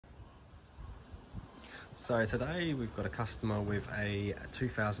So today we've got a customer with a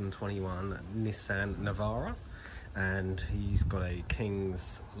 2021 Nissan Navara, and he's got a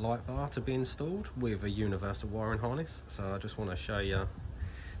Kings Lightbar to be installed with a universal wiring harness. So I just want to show you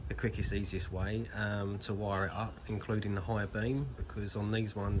the quickest, easiest way to wire it up, including the high beam, because on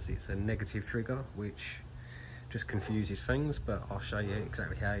these ones it's a negative trigger, which just confuses things, but I'll show you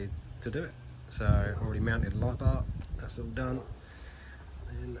exactly how to do it. So I already mounted the light bar, that's all done.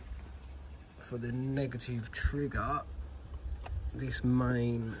 And for the negative trigger, this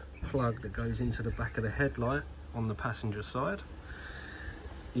main plug that goes into the back of the headlight on the passenger side,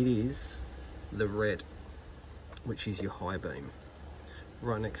 it is the red, which is your high beam,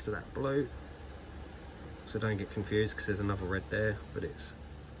 right next to that blue. So don't get confused because there's another red there, but it's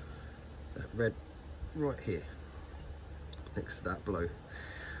that red right here next to that blue.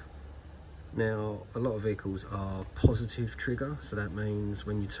 Now, a lot of vehicles are positive trigger, so that means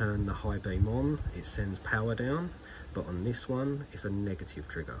when you turn the high beam on, it sends power down, but on this one, it's a negative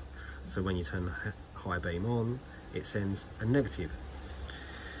trigger. So when you turn the high beam on, it sends a negative,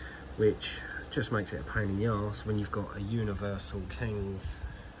 which just makes it a pain in the arse when you've got a universal Kings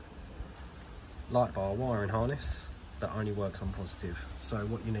light bar wiring harness that only works on positive. So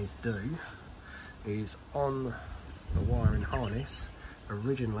what you need to do is, on the wiring harness,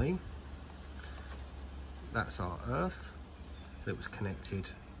 originally, that's our earth that was connected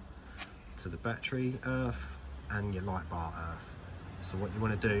to the battery earth and your light bar earth. So what you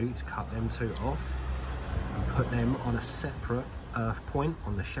want to do is cut them two off and put them on a separate earth point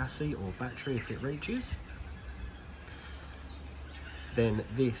on the chassis or battery if it reaches. Then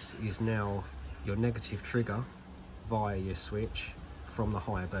this is now your negative trigger via your switch from the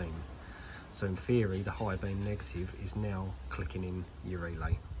high beam. So in theory, the high beam negative is now clicking in your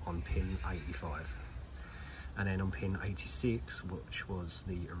relay on pin 85. And then on pin 86, which was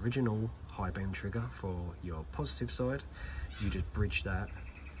the original high beam trigger for your positive side, you just bridge that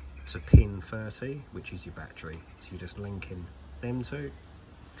to pin 30, which is your battery. So you're just linking them two,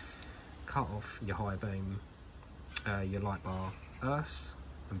 cut off your high beam, your light bar earths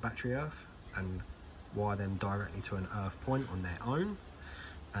and battery earth, and wire them directly to an earth point on their own.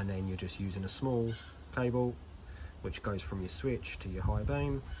 And then you're just using a small cable which goes from your switch to your high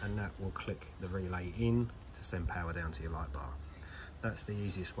beam, and that will click the relay in to send power down to your light bar. That's the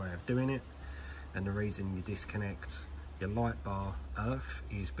easiest way of doing it, and the reason you disconnect your light bar earth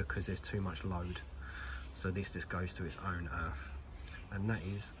is because there's too much load. So this just goes to its own earth, and that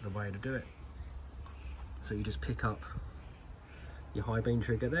is the way to do it. So you just pick up your high beam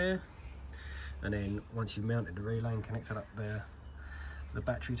trigger there, and then once you've mounted the relay and connected up the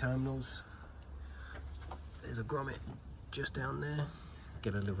battery terminals, there's a grommet just down there.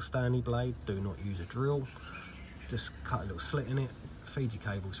 Get a little Stanley blade, do not use a drill, just cut a little slit in it, feed your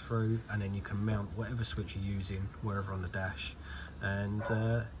cables through, and then you can mount whatever switch you're using wherever on the dash, and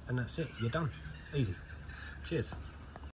that's it, you're done. Easy. Cheers.